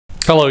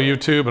Hello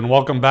YouTube and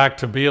welcome back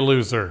to Be a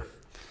Loser.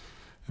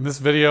 In this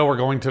video we're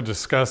going to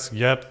discuss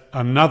yet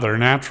another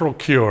natural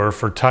cure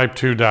for type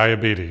 2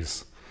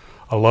 diabetes,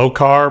 a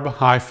low-carb,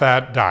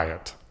 high-fat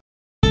diet.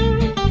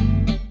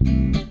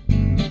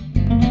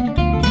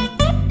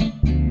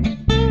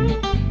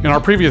 In our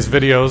previous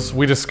videos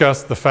we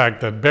discussed the fact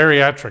that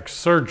bariatric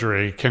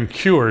surgery can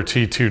cure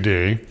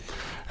T2D,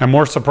 and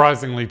more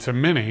surprisingly to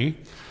many,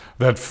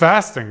 that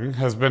fasting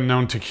has been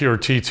known to cure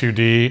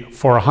T2D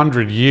for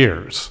 100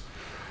 years.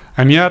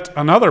 And yet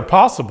another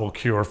possible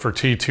cure for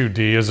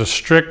T2D is a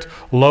strict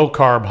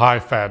low-carb,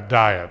 high-fat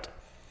diet.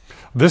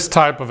 This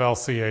type of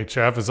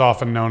LCHF is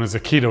often known as a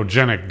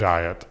ketogenic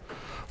diet.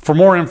 For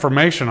more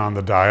information on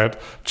the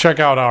diet, check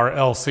out our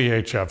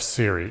LCHF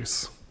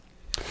series.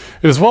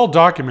 It is well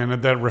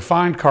documented that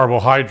refined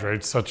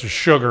carbohydrates such as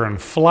sugar and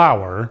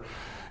flour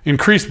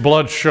increase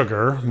blood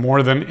sugar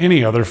more than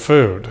any other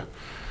food.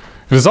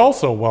 It is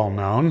also well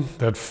known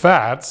that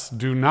fats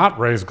do not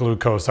raise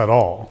glucose at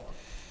all.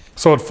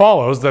 So it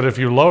follows that if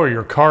you lower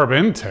your carb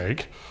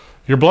intake,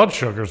 your blood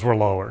sugars will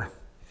lower.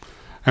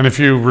 And if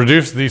you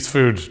reduce these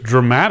foods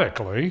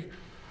dramatically,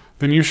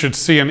 then you should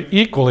see an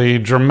equally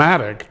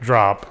dramatic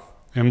drop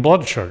in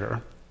blood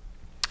sugar.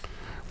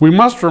 We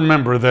must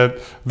remember that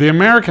the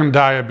American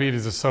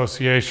Diabetes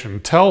Association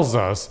tells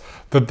us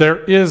that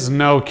there is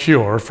no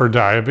cure for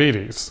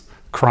diabetes,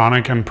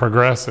 chronic and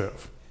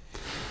progressive.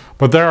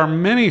 But there are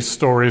many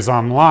stories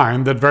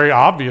online that very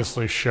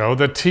obviously show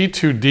that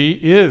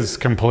T2D is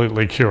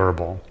completely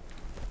curable.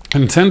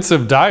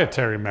 Intensive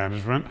dietary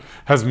management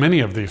has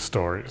many of these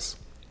stories.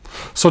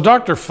 So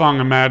Dr. Fung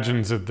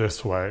imagines it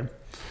this way.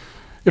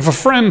 If a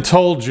friend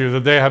told you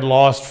that they had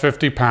lost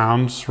 50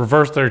 pounds,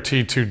 reversed their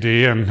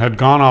T2D, and had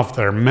gone off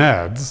their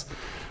meds,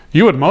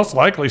 you would most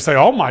likely say,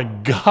 "Oh my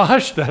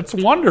gosh, that's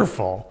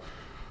wonderful."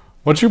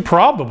 What you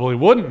probably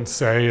wouldn't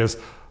say is,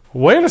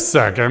 "Wait a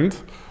second.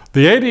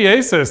 The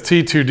ADA says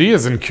T2D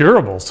is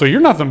incurable, so you're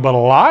nothing but a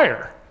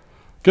liar.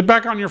 Get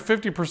back on your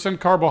 50%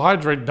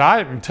 carbohydrate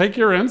diet and take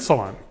your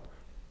insulin."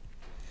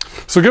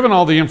 So given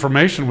all the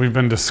information we've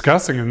been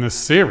discussing in this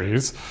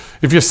series,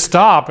 if you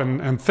stop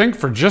and think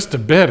for just a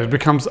bit, it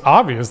becomes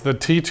obvious that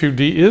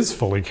T2D is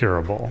fully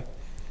curable.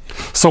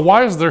 So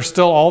why is there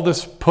still all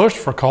this push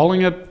for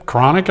calling it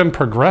chronic and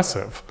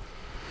progressive?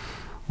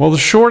 Well, the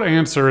short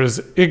answer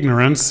is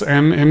ignorance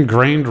and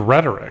ingrained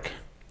rhetoric.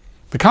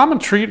 The common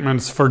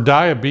treatments for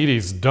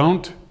diabetes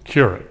don't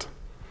cure it.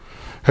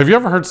 Have you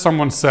ever heard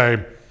someone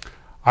say,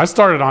 "I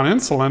started on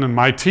insulin and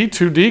my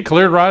T2D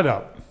cleared right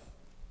up"?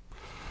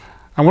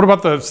 And what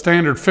about the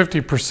standard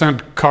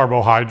 50%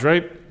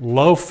 carbohydrate,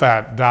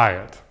 low-fat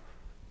diet?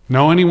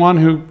 Know anyone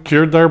who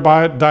cured their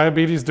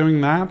diabetes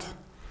doing that?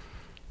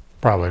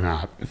 Probably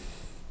not.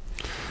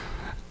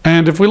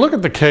 And if we look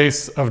at the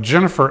case of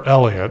Jennifer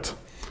Elliott,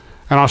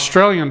 an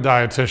Australian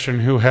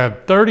dietitian who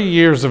had 30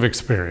 years of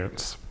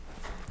experience,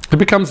 it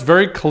becomes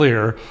very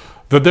clear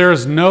that there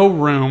is no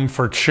room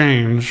for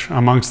change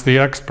amongst the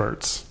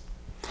experts.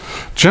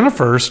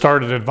 Jennifer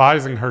started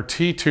advising her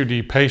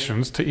T2D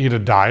patients to eat a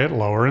diet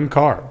lower in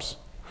carbs.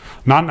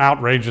 Not an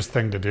outrageous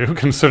thing to do,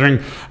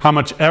 considering how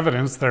much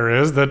evidence there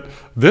is that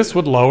this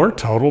would lower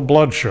total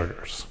blood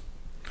sugars.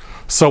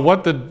 So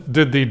what did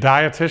the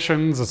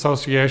Dietitians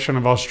Association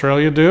of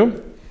Australia do?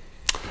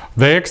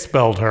 They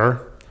expelled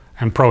her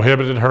and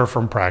prohibited her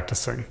from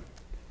practicing.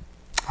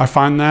 I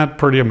find that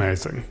pretty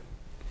amazing.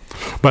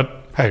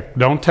 But hey,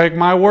 don't take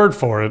my word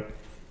for it.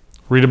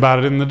 Read about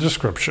it in the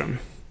description.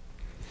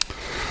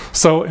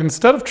 So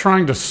instead of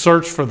trying to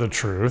search for the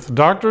truth,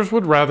 doctors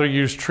would rather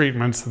use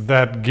treatments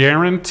that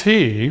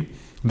guarantee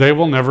they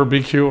will never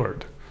be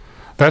cured.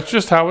 That's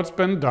just how it's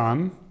been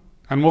done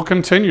and will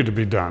continue to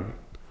be done.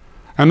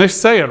 And they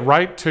say it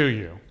right to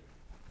you.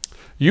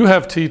 You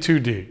have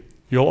T2D.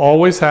 You'll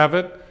always have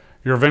it.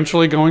 You're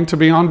eventually going to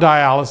be on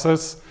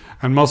dialysis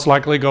and most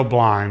likely go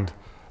blind.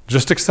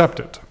 Just accept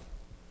it.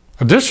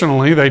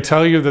 Additionally, they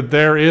tell you that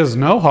there is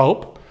no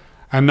hope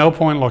and no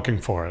point looking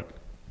for it.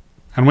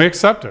 And we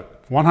accept it,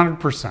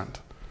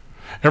 100%.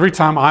 Every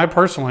time I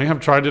personally have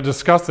tried to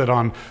discuss it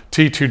on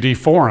T2D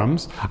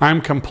forums,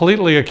 I'm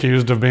completely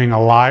accused of being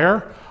a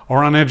liar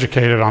or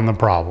uneducated on the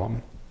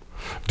problem.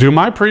 Do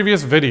my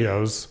previous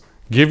videos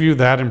give you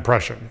that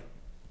impression?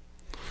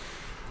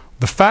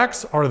 The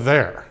facts are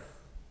there.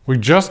 We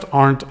just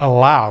aren't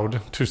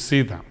allowed to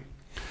see them.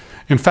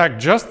 In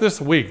fact, just this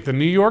week, the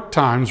New York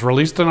Times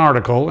released an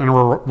article in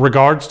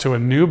regards to a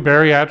new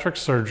bariatric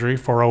surgery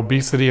for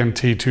obesity and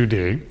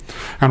T2D,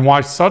 and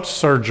why such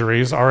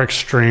surgeries are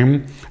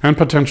extreme and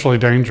potentially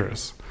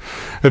dangerous.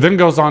 It then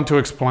goes on to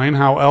explain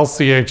how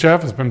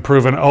LCHF has been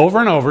proven over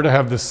and over to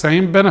have the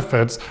same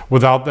benefits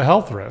without the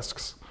health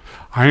risks.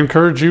 I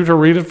encourage you to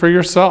read it for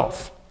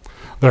yourself.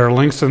 There are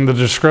links in the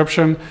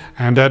description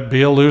and at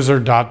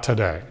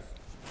bealoser.today.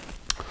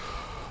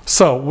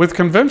 So, with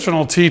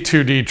conventional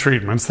T2D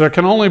treatments, there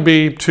can only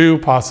be two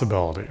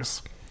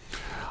possibilities.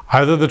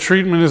 Either the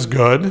treatment is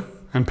good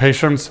and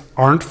patients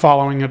aren't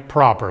following it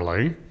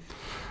properly,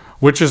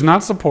 which is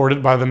not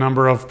supported by the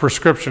number of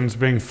prescriptions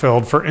being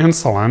filled for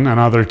insulin and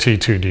other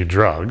T2D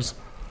drugs,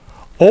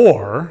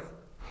 or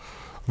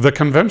the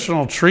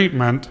conventional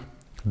treatment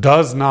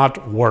does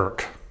not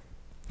work.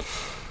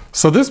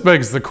 So this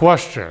begs the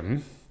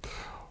question,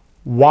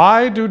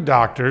 why do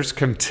doctors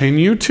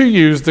continue to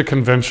use the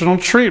conventional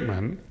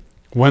treatment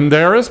when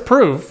there is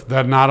proof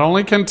that not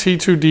only can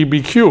T2D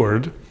be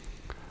cured,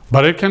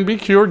 but it can be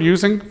cured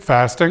using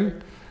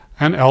fasting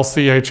and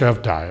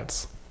LCHF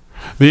diets?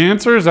 The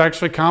answer is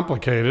actually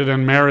complicated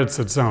and merits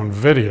its own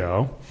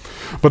video,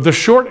 but the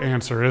short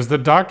answer is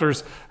that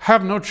doctors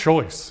have no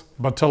choice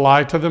but to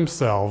lie to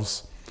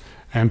themselves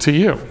and to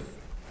you.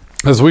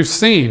 As we've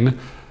seen,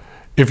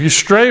 if you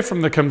stray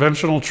from the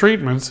conventional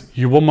treatments,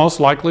 you will most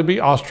likely be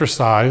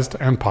ostracized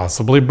and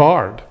possibly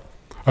barred.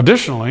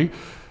 Additionally,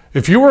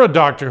 if you were a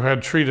doctor who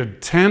had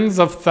treated tens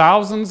of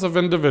thousands of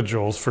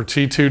individuals for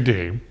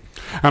T2D,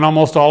 and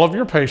almost all of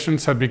your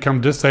patients had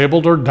become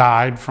disabled or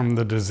died from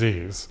the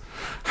disease,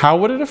 how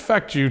would it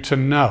affect you to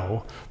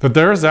know that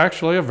there is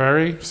actually a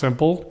very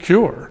simple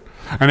cure?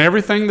 And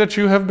everything that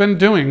you have been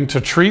doing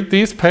to treat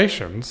these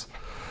patients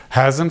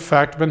has in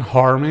fact been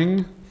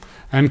harming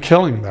and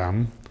killing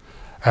them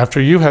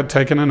after you had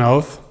taken an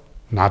oath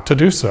not to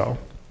do so.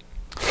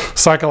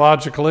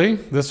 Psychologically,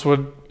 this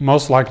would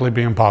most likely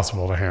be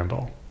impossible to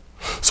handle.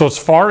 So it's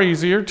far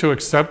easier to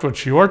accept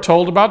what you are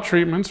told about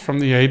treatments from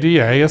the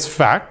ADA as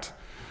fact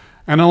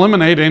and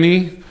eliminate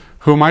any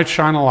who might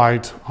shine a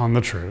light on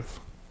the truth.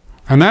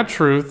 And that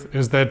truth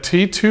is that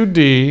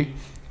T2D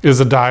is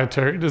a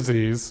dietary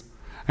disease,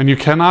 and you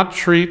cannot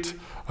treat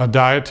a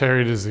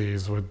dietary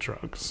disease with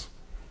drugs.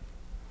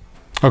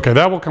 Okay,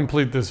 that will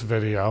complete this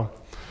video.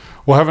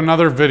 We'll have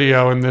another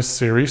video in this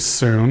series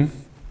soon.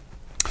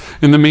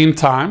 In the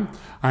meantime,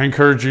 I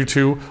encourage you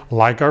to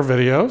like our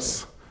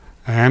videos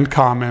and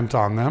comment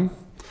on them.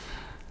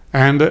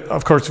 And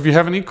of course, if you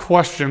have any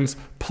questions,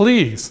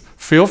 please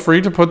feel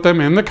free to put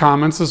them in the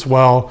comments as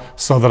well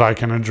so that I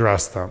can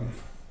address them.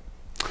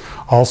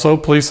 Also,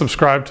 please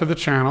subscribe to the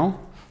channel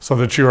so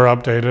that you are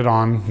updated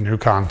on new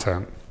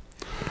content.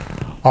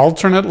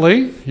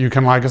 Alternately, you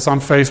can like us on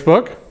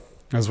Facebook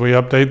as we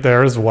update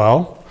there as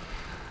well.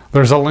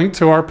 There's a link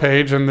to our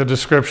page in the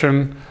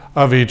description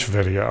of each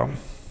video.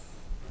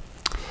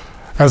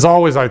 As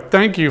always, I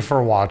thank you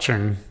for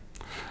watching,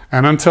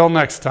 and until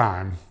next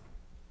time,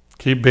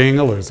 keep being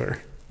a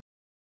loser.